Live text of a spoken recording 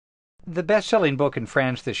The best-selling book in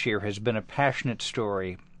France this year has been a passionate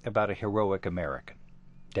story about a heroic American,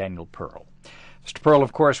 Daniel Pearl. Mr. Pearl,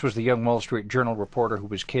 of course, was the young Wall Street Journal reporter who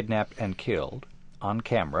was kidnapped and killed on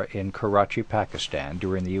camera in Karachi, Pakistan,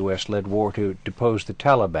 during the U.S.-led war to depose the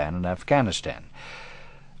Taliban in Afghanistan.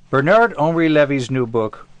 Bernard-Henri Lévy's new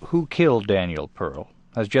book, Who Killed Daniel Pearl?,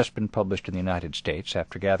 has just been published in the United States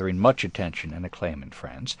after gathering much attention and acclaim in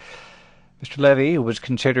France. Mr. Lévy, who was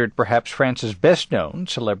considered perhaps France's best-known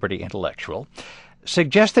celebrity intellectual,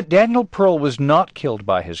 suggests that Daniel Pearl was not killed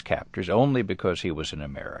by his captors only because he was an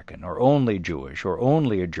American, or only Jewish, or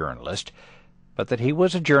only a journalist, but that he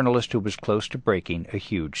was a journalist who was close to breaking a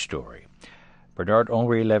huge story.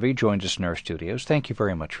 Bernard-Henri Lévy joins us in our studios. Thank you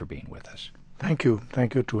very much for being with us. Thank you.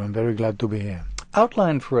 Thank you, too. I'm very glad to be here.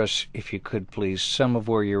 Outline for us, if you could, please, some of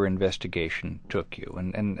where your investigation took you.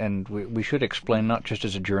 And we should explain, not just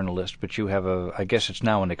as a journalist, but you have I guess it's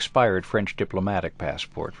now an expired French diplomatic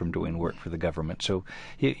passport from doing work for the government. So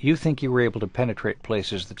you think you were able to penetrate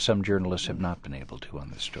places that some journalists have not been able to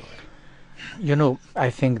on this story. You know, I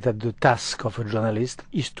think that the task of a journalist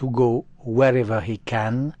is to go wherever he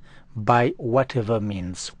can by whatever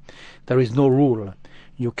means. There is no rule.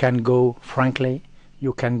 You can go frankly,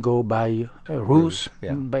 you can go by ruse,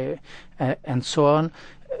 and so on.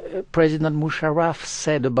 President Musharraf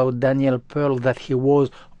said about Daniel Pearl that he was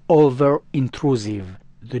over-intrusive.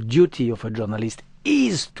 The duty of a journalist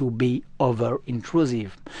is to be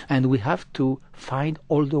over-intrusive, and we have to find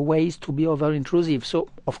all the ways to be over-intrusive. So,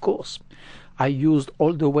 of course, I used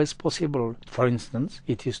all the ways possible. For instance,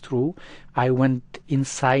 it is true, I went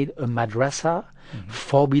inside a madrasa,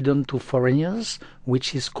 forbidden to foreigners,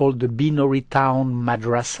 which is called the Binori Town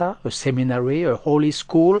Madrasa, a seminary, a holy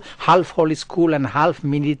school, half holy school and half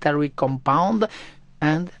military compound,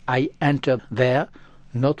 and I entered there,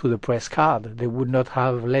 not with a press card. They would not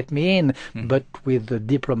have let me in, but with the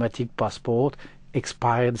diplomatic passport,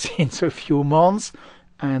 expired since a few months,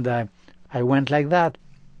 and I went like that.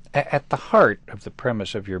 At the heart of the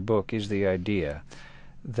premise of your book is the idea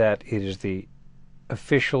that it is the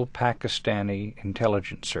official Pakistani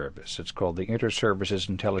intelligence service, it's called the Inter-Services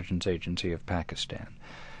Intelligence Agency of Pakistan,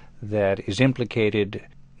 that is implicated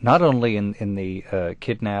not only in the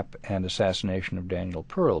kidnap and assassination of Daniel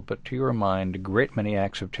Pearl, but to your mind, a great many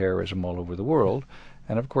acts of terrorism all over the world.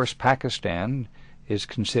 And of course, Pakistan is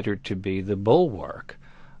considered to be the bulwark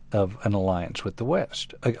of an alliance with the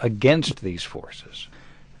West against these forces.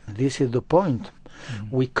 This is the point.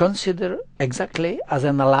 We consider exactly as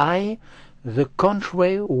an ally the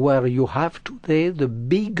country where you have today the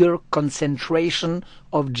bigger concentration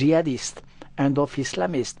of jihadists and of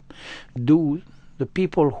Islamists. Do the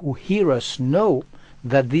people who hear us know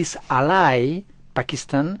that this ally,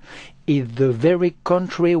 Pakistan, is the very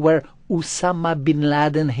country where Osama bin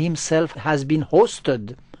Laden himself has been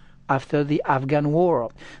hosted after the Afghan war,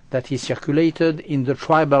 that he circulated in the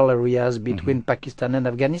tribal areas between Pakistan and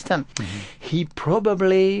Afghanistan. He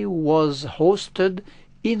probably was hosted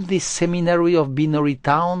in this seminary of Binori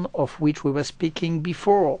Town, of which we were speaking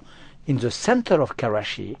before, in the center of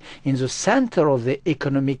Karachi, in the center of the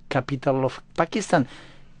economic capital of Pakistan.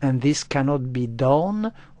 And this cannot be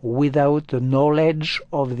done without the knowledge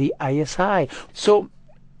of the ISI. So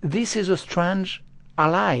this is a strange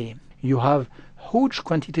ally. You have huge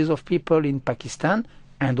quantities of people in Pakistan,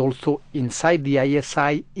 and also inside the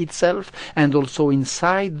ISI itself, and also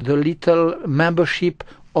inside the little membership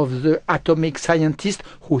of the atomic scientists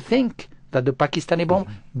who think that the Pakistani bomb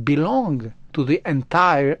belong to the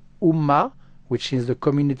entire Ummah, which is the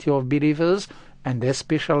community of believers, and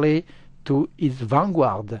especially to its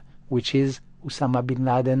vanguard, which is Osama bin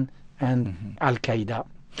Laden and Al-Qaeda.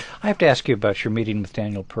 I have to ask you about your meeting with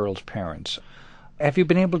Daniel Pearl's parents. Have you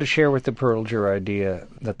been able to share with the Pearls your idea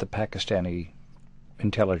that the Pakistani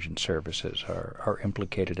intelligence services are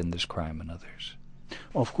implicated in this crime and others?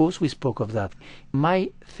 Of course, we spoke of that.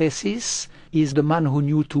 My thesis is the man who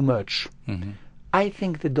knew too much. I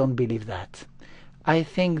think they don't believe that. I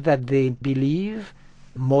think that they believe,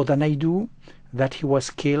 more than I do, that he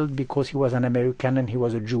was killed because he was an American and he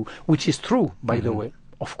was a Jew, which is true, by the way.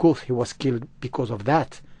 Of course, he was killed because of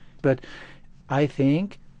that. But I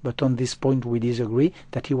think, but on this point we disagree,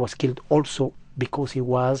 that he was killed also because he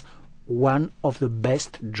was one of the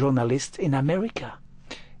best journalists in America.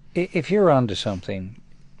 If you're onto something,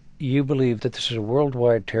 you believe that this is a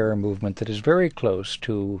worldwide terror movement that is very close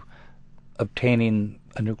to obtaining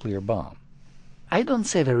a nuclear bomb. I don't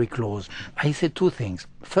say very close. I say two things.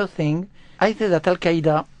 First thing, I say that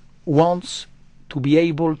Al-Qaeda wants to be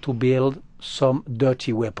able to build some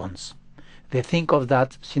dirty weapons. They think of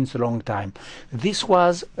that since a long time. This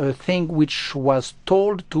was a thing which was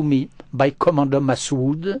told to me by Commander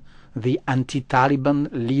Massoud, the anti-Taliban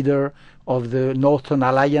leader of the Northern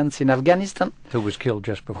Alliance in Afghanistan. Who was killed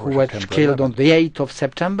just before Who was September killed 11th. on the 8th of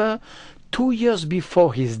September. 2 years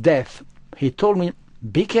before his death, he told me,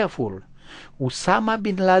 be careful. Osama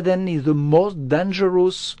bin Laden is the most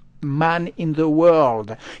dangerous man in the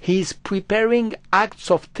world. He is preparing acts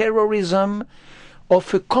of terrorism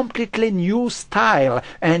of a completely new style.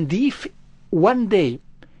 And if one day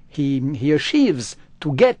he achieves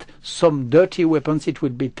to get some dirty weapons, it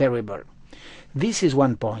would be terrible. This is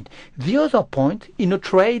one point. The other point, in a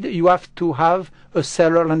trade, you have to have a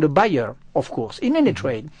seller and a buyer, of course. In any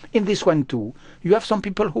trade, in this one too, you have some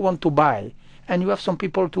people who want to buy, and you have some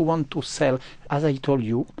people who want to sell. As I told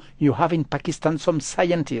you, you have in Pakistan some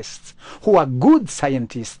scientists who are good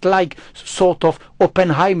scientists, like sort of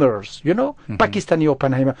Oppenheimers, Pakistani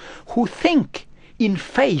Oppenheimer, who think in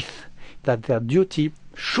faith that their duty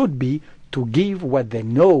should be to give what they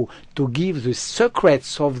know, to give the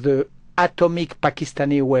secrets of the atomic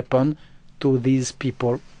Pakistani weapon to these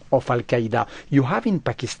people of Al-Qaeda. You have in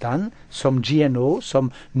Pakistan some GNO,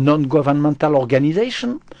 some non-governmental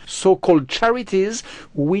organization, so-called charities,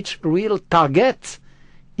 which real target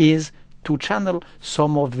is to channel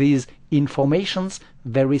some of these informations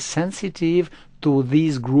very sensitive to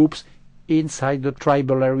these groups inside the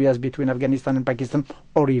tribal areas between Afghanistan and Pakistan,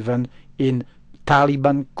 or even in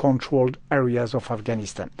Taliban-controlled areas of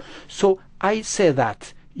Afghanistan. So I say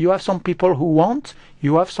that you have some people who want,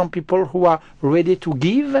 you have some people who are ready to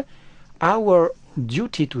give. Our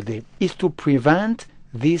duty today is to prevent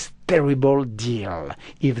this terrible deal.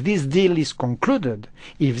 If this deal is concluded,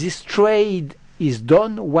 if this trade is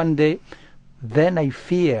done one day, then I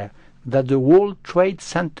fear that the World Trade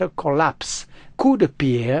Center collapse could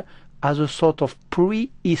appear as a sort of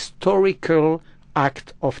prehistorical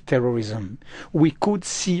act of terrorism. We could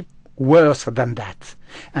see worse than that.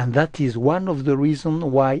 And that is one of the reasons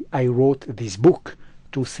why I wrote this book,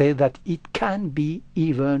 to say that it can be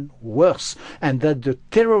even worse, and that the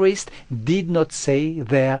terrorists did not say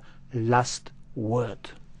their last word.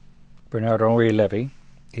 Bernard-Henri Lévy,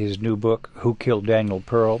 his new book, Who Killed Daniel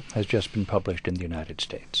Pearl, has just been published in the United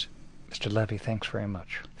States. Mr. Lévy, thanks very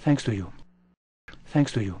much. Thanks to you.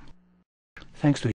 Thanks to you. Thanks to you.